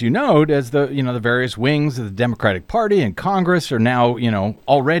if, as you note, as the various wings of the Democratic Party and Congress are now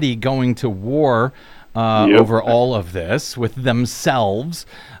already going to war over all of this with themselves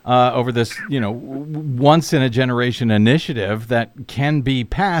over this once in a generation initiative that can be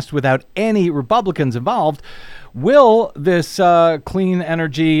passed without any Republicans involved. Will this clean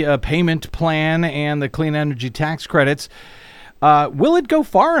energy payment plan and the clean energy tax credits, will it go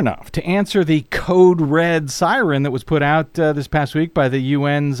far enough to answer the code red siren that was put out this past week by the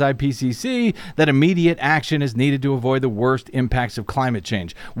UN's IPCC that immediate action is needed to avoid the worst impacts of climate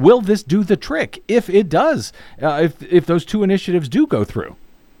change? Will this do the trick if it does, if those two initiatives do go through?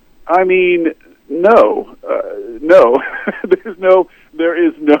 I mean, no. There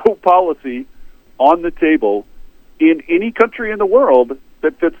is no policy on the table in any country in the world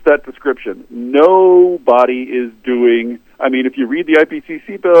that fits that description. Nobody is doing. I mean, if you read the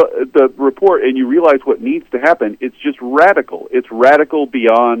IPCC the report and you realize what needs to happen, it's just radical. It's radical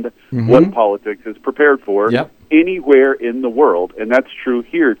beyond what politics is prepared for anywhere in the world, and that's true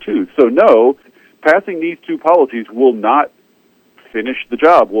here too. So no, passing these two policies will not finish the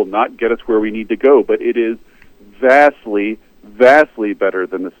job, will not get us where we need to go, but it is vastly, vastly better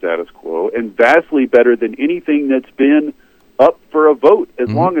than the status quo and vastly better than anything that's been up for a vote as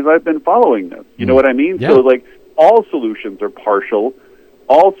long as I've been following this. You know what I mean? So, like, all solutions are partial.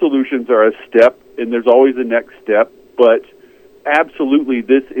 All solutions are a step, and there's always a next step. But absolutely,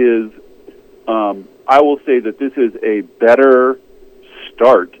 this is, I will say that this is a better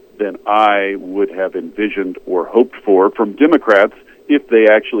start than I would have envisioned or hoped for from Democrats if they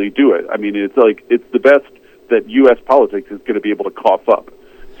actually do it. I mean, it's like, it's the best that U.S. politics is going to be able to cough up.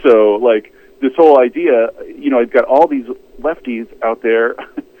 So, like, this whole idea, I've got all these lefties out there.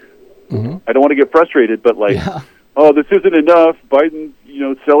 I don't want to get frustrated, but oh, this isn't enough. Biden's,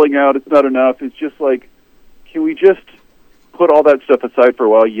 selling out. It's not enough. It's just like, can we just put all that stuff aside for a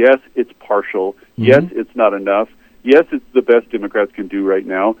while? Yes, it's partial. Yes, it's not enough. Yes, it's the best Democrats can do right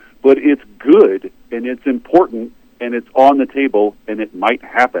now, but it's good and it's important and it's on the table and it might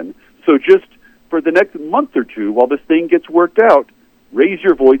happen. So just for the next month or two, while this thing gets worked out, raise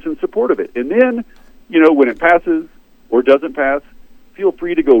your voice in support of it. And then, when it passes or doesn't pass, feel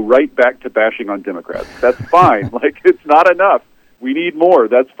free to go right back to bashing on Democrats. That's fine. Like, it's not enough. We need more.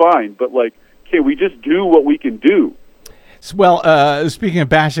 That's fine. But, like, can we just do what we can do? Well, speaking of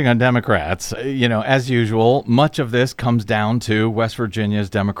bashing on Democrats, as usual, much of this comes down to West Virginia's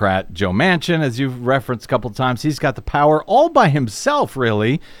Democrat Joe Manchin. As you've referenced a couple of times, he's got the power all by himself,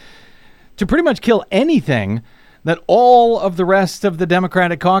 really, to pretty much kill anything that all of the rest of the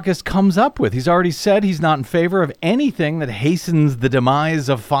Democratic caucus comes up with. He's already said he's not in favor of anything that hastens the demise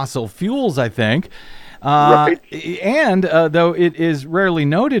of fossil fuels, I think. Right. And though it is rarely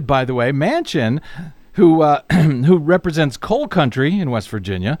noted, by the way, Manchin, who represents coal country in West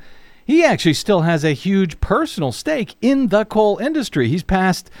Virginia, he actually still has a huge personal stake in the coal industry. He's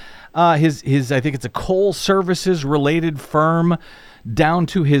passed his I think it's a coal services related firm down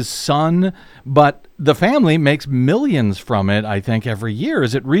to his son, but the family makes millions from it, I think, every year.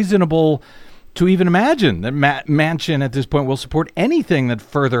 Is it reasonable to even imagine that Manchin at this point will support anything that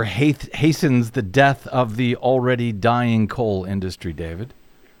further hastens the death of the already dying coal industry, David?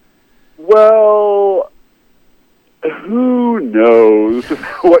 Well, who knows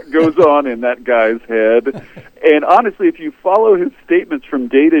what goes on in that guy's head? And honestly, if you follow his statements from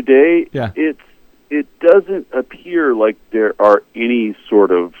day to day, it doesn't appear like there are any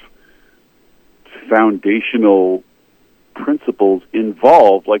sort of foundational principles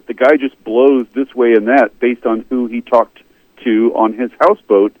involved. Like, the guy just blows this way and that based on who he talked to on his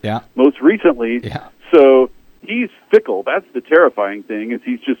houseboat most recently. So he's fickle. That's the terrifying thing, is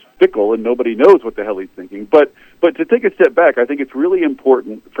he's just fickle and nobody knows what the hell he's thinking. But to take a step back, I think it's really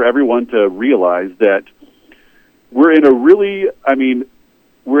important for everyone to realize that we're in a really,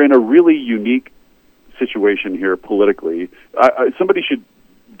 we're in a really unique situation here politically. Somebody should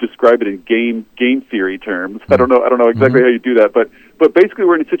describe it in game theory terms. I don't know exactly how you do that, but basically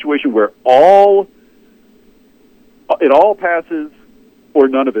we're in a situation where it all passes or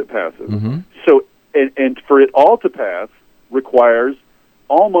none of it passes. So and for it all to pass requires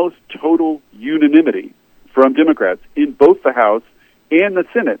almost total unanimity from Democrats in both the House and the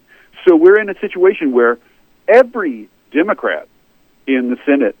Senate. So we're in a situation where every Democrat in the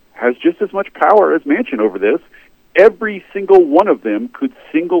Senate has just as much power as Manchin over this. Every single one of them could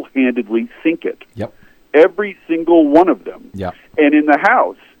single-handedly sink it. Yep. Every single one of them. Yep. And in the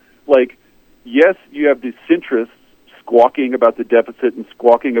House, yes, you have the centrists squawking about the deficit and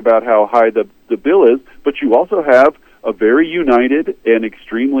squawking about how high the bill is, but you also have a very united and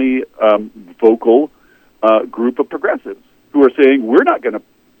extremely vocal group of progressives who are saying, we're not going to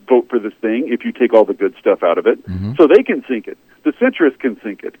vote for this thing if you take all the good stuff out of it. So they can sink it. The centrists can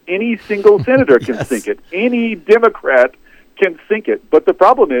sink it. Any single senator can sink it. Any Democrat can sink it. But the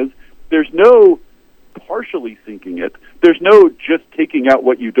problem is there's no partially sinking it. There's no just taking out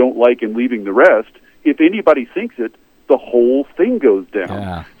what you don't like and leaving the rest. If anybody sinks it, the whole thing goes down.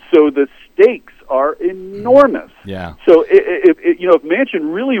 Yeah. So the stakes are enormous. Yeah. So if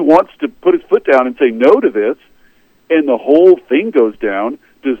Manchin really wants to put his foot down and say no to this, and the whole thing goes down,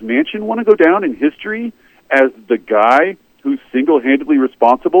 does Manchin want to go down in history as the guy who's single-handedly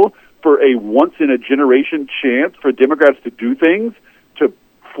responsible for a once-in-a-generation chance for Democrats to do things to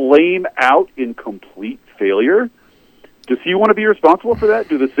flame out in complete failure? Does he want to be responsible for that?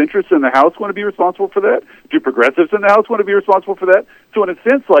 Do the centrists in the House want to be responsible for that? Do progressives in the House want to be responsible for that? So in a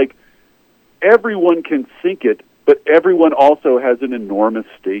sense, everyone can sink it, but everyone also has an enormous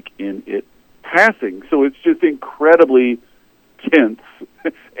stake in it passing. So it's just incredibly tense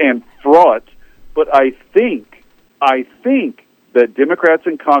and fraught. But I think that Democrats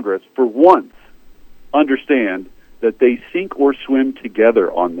in Congress, for once, understand that they sink or swim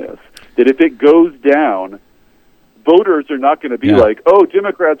together on this. That if it goes down, voters are not going to be like, oh,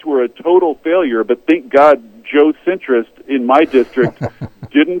 Democrats were a total failure, but thank God Joe centrist in my district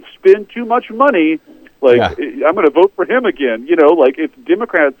didn't spend too much money. I'm going to vote for him again. If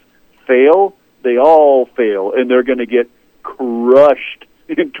Democrats fail, they all fail, and they're going to get crushed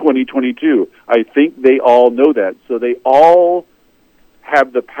in 2022. I think they all know that. So they all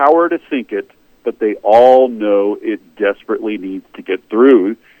have the power to sink it, but they all know it desperately needs to get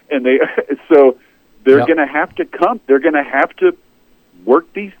through. And they're going to have to they're going to have to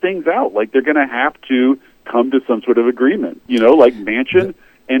work these things out. They're going to have to come to some sort of agreement. Manchin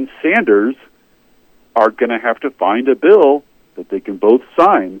and Sanders are going to have to find a bill that they can both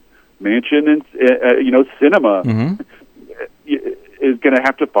sign. Manchin and Sinema is going to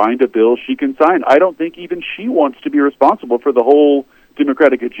have to find a bill she can sign. I don't think even she wants to be responsible for the whole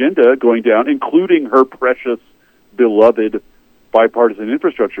Democratic agenda going down, including her precious, beloved bipartisan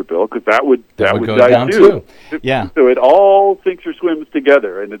infrastructure bill, because that would go die down too. Yeah. So it all sinks or swims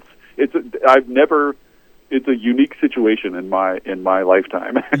together, and it's a unique situation in my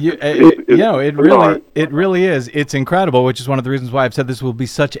lifetime. It really is. It's incredible, which is one of the reasons why I've said this will be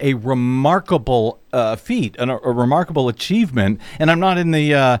such a remarkable feat and a remarkable achievement. And I'm not in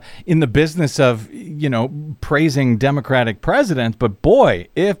the business of praising Democratic presidents, but boy,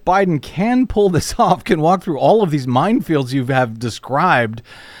 if Biden can pull this off, can walk through all of these minefields you have described,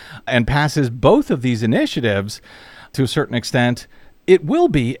 and passes both of these initiatives to a certain extent, it will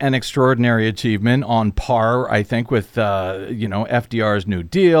be an extraordinary achievement on par, I think, with FDR's New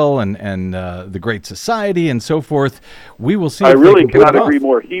Deal and the Great Society and so forth. We will see. I really cannot agree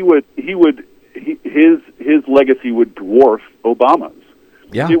more. His legacy would dwarf Obama's.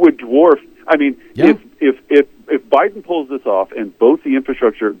 Yeah, it would dwarf. I mean, if Biden pulls this off and both the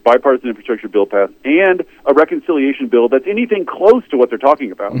bipartisan infrastructure bill passed and a reconciliation bill that's anything close to what they're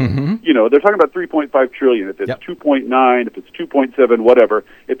talking about, they're talking about $3.5 trillion. If it's 2.9, if it's 2.7, whatever.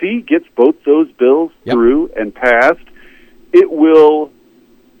 If he gets both those bills through and passed, it will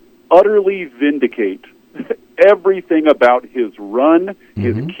utterly vindicate everything about his run,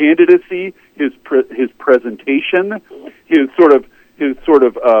 his candidacy, his presentation, his sort of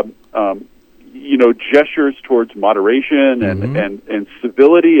gestures towards moderation and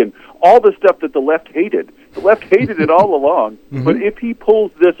civility and all the stuff that the left hated. The left hated it all along. But if he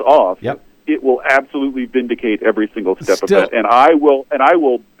pulls this off, it will absolutely vindicate every single step of it. And I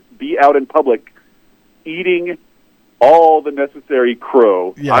will be out in public eating all the necessary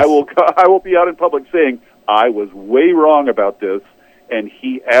crow. Yes. I will be out in public saying I was way wrong about this, and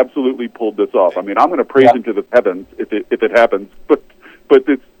he absolutely pulled this off. I mean, I'm going to praise him to the heavens if it happens. But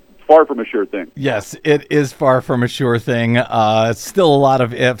it's far from a sure thing. Yes, it is far from a sure thing. Still a lot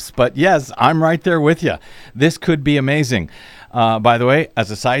of ifs, but yes, I'm right there with you. This could be amazing. By the way,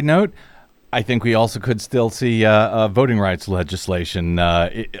 as a side note, I think we also could still see voting rights legislation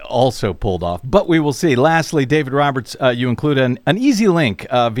also pulled off, but we will see. Lastly, David Roberts, you include an easy link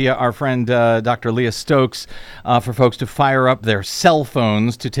via our friend Dr. Leah Stokes for folks to fire up their cell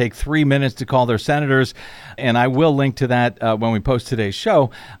phones to take 3 minutes to call their senators, and I will link to that when we post today's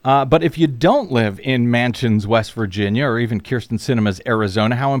show. But if you don't live in Manchin's West Virginia or even Kirsten Sinema's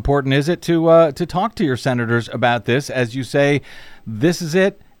Arizona, how important is it to talk to your senators about this as you say, this is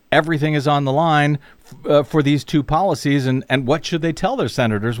it? Everything is on the line for these two policies, and what should they tell their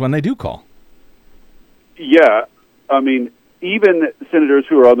senators when they do call? Yeah, I mean, even senators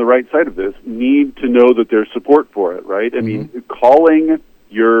who are on the right side of this need to know that there's support for it, right? I mean, calling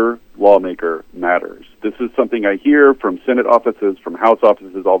your lawmaker matters. This is something I hear from Senate offices, from House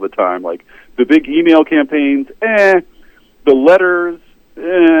offices all the time, like the big email campaigns, the letters,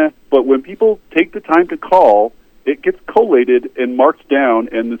 but when people take the time to call, it gets collated and marked down,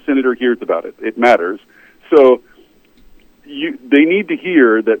 and the senator hears about it. It matters. So they need to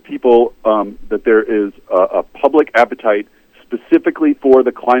hear that people that there is a public appetite specifically for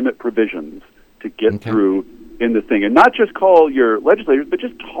the climate provisions to get through in this thing, and not just call your legislators, but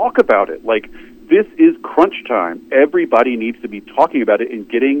just talk about it. Like, this is crunch time. Everybody needs to be talking about it and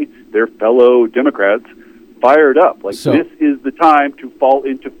getting their fellow Democrats fired up. Like, this is the time to fall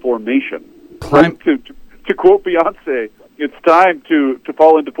into formation. To quote Beyonce, it's time to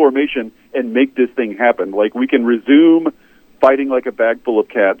fall into formation and make this thing happen. Like, we can resume fighting like a bag full of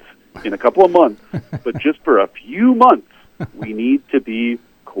cats in a couple of months, but just for a few months, we need to be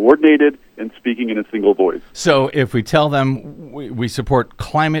coordinated and speaking in a single voice. So if we tell them we support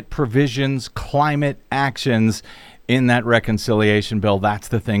climate provisions, climate actions in that reconciliation bill, that's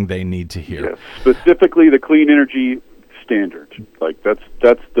the thing they need to hear. Yes, specifically the clean energy standard. Like, that's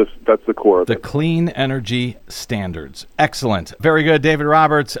the core of it. The clean energy standards. Excellent. Very good, David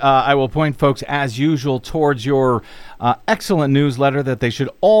Roberts. I will point folks, as usual, towards your excellent newsletter that they should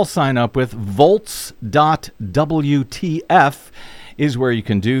all sign up with. Volts.wtf is where you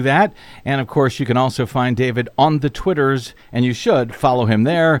can do that. And, of course, you can also find David on the Twitters, and you should follow him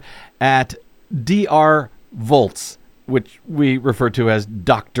there at Dr. Volts, which we refer to as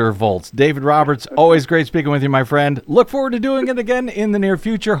Dr. Volts. David Roberts, always great speaking with you, my friend. Look forward to doing it again in the near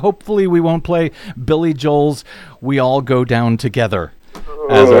future. Hopefully we won't play Billy Joel's We All Go Down Together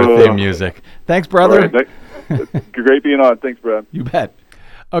as our theme music. Thanks, brother. Right. Great being on. Thanks, Brad. You bet.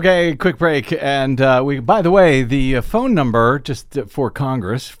 Okay, quick break. And by the way, the phone number just for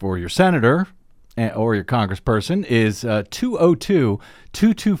Congress, for your senator or your congressperson, is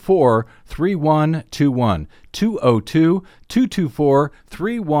 202-224-3121.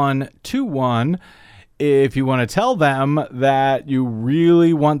 202-224-3121. If you want to tell them that you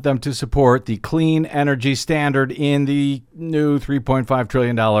really want them to support the clean energy standard in the new $3.5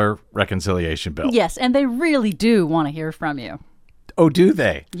 trillion reconciliation bill. Yes, and they really do want to hear from you. Oh, do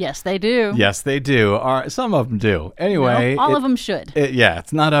they? Yes, they do. Yes, they do. Some of them do. Anyway. No, all of them should.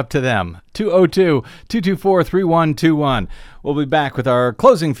 It's not up to them. 202-224-3121. We'll be back with our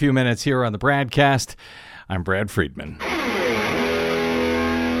closing few minutes here on the BradCast. I'm Brad Friedman.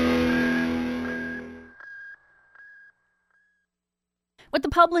 What the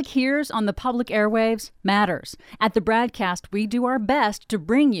public hears on the public airwaves matters. At the BradCast, we do our best to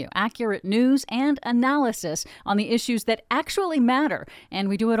bring you accurate news and analysis on the issues that actually matter, and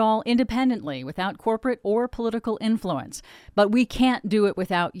we do it all independently, without corporate or political influence. But we can't do it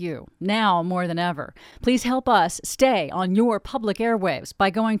without you, now more than ever. Please help us stay on your public airwaves by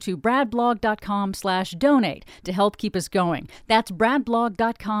going to bradblog.com/donate to help keep us going. That's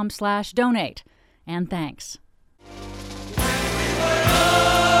bradblog.com/donate. And thanks.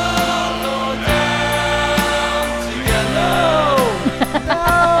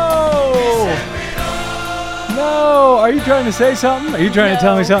 No! Are you trying to say something? Are you trying to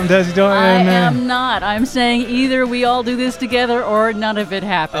tell me something, Desi? I am not. I'm saying either we all do this together or none of it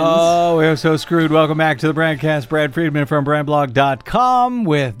happens. Oh, we're so screwed. Welcome back to the BradCast. Brad Friedman from BradBlog.com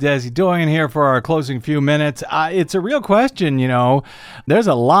with Desi Doyen here for our closing few minutes. It's a real question, you know. There's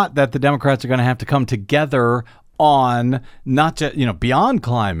a lot that the Democrats are going to have to come together on, not just, beyond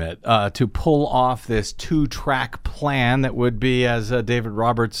climate, to pull off this two-track plan that would be, as David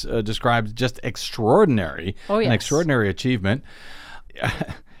Roberts describes, just extraordinary. Oh, yes. An extraordinary achievement.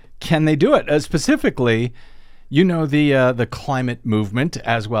 Can they do it? Specifically, the climate movement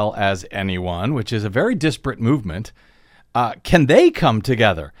as well as anyone, which is a very disparate movement. Can they come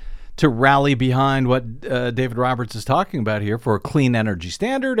together to rally behind what David Roberts is talking about here for a clean energy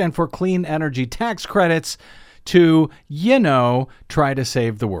standard and for clean energy tax credits to, try to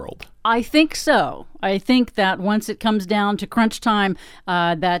save the world? I think so. I think that once it comes down to crunch time,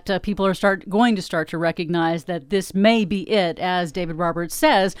 that people are going to start to recognize that this may be it, as David Roberts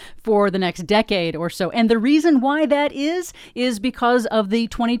says, for the next decade or so. And the reason why that is because of the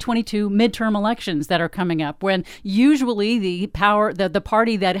 2022 midterm elections that are coming up, when usually the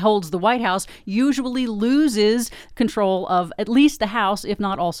party that holds the White House usually loses control of at least the House, if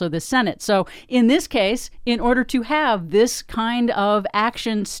not also the Senate. So in this case, in order to have this kind of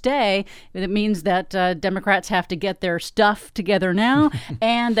action stay, it means that Democrats have to get their stuff together now,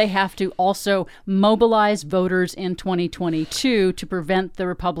 and they have to also mobilize voters in 2022 to prevent the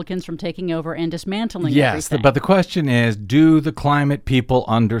Republicans from taking over and dismantling everything. Yes, but the question is, do the climate people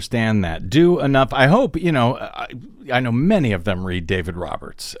understand that? Do enough? I hope, I know many of them read David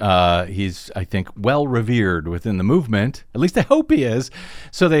Roberts. He's, I think, well revered within the movement. At least I hope he is.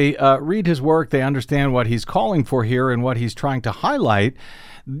 So they read his work. They understand what he's calling for here and what he's trying to highlight.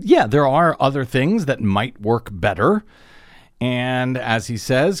 Yeah, there are other things that might work better. And as he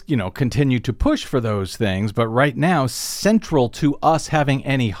says, continue to push for those things. But right now, central to us having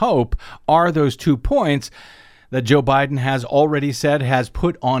any hope are those 2 points that Joe Biden has already said has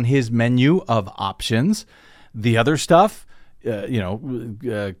put on his menu of options. The other stuff,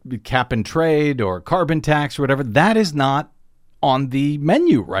 cap and trade or carbon tax or whatever, that is not on the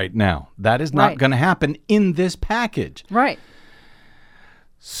menu right now. That is not going to happen in this package. Right.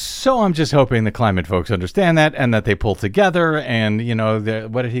 So I'm just hoping the climate folks understand that and that they pull together and,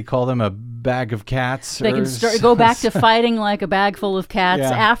 what did he call them? A bag of cats? They can go back to fighting like a bag full of cats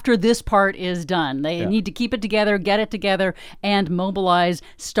after this part is done. They need to keep it together, get it together, and mobilize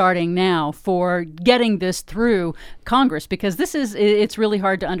starting now for getting this through Congress, because it's really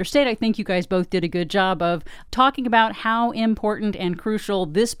hard to understate. I think you guys both did a good job of talking about how important and crucial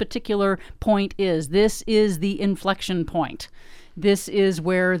this particular point is. This is the inflection point. This is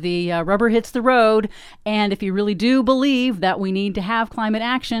where the rubber hits the road. And if you really do believe that we need to have climate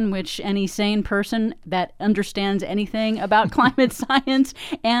action, which any sane person that understands anything about climate science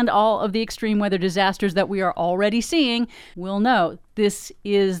and all of the extreme weather disasters that we are already seeing will know, this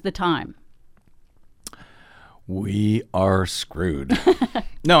is the time. We are screwed.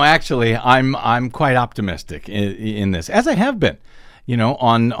 No, actually, I'm quite optimistic in this, as I have been.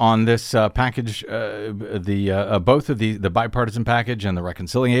 On this package, both of the bipartisan package and the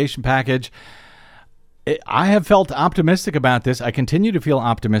reconciliation package, I have felt optimistic about this. I continue to feel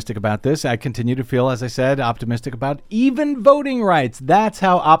optimistic about this. I continue to feel, as I said, optimistic about even voting rights. That's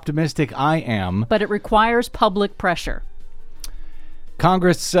how optimistic I am. But it requires public pressure.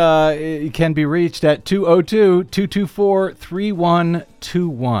 Congress can be reached at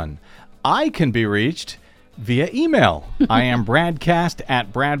 202-224-3121. I can be reached via email. I am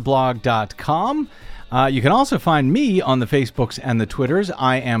BradCast@bradblog.com. You can also find me on the Facebooks and the Twitters.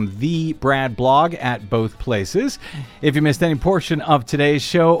 I am the Brad Blog at both places. If you missed any portion of today's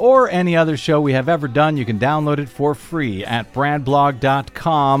show or any other show we have ever done, you can download it for free at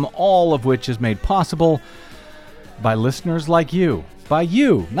bradblog.com, all of which is made possible by listeners like you. By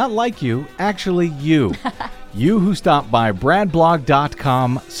you, not like you, actually you. You who stop by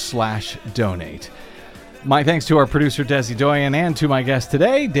bradblog.com/donate. My thanks to our producer, Desi Doyen, and to my guest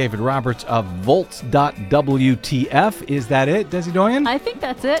today, David Roberts of Volts.wtf. Is that it, Desi Doyen? I think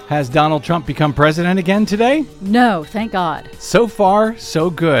that's it. Has Donald Trump become president again today? No, thank God. So far,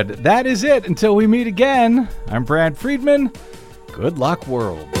 so good. That is it. Until we meet again, I'm Brad Friedman. Good luck,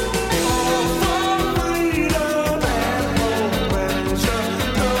 world.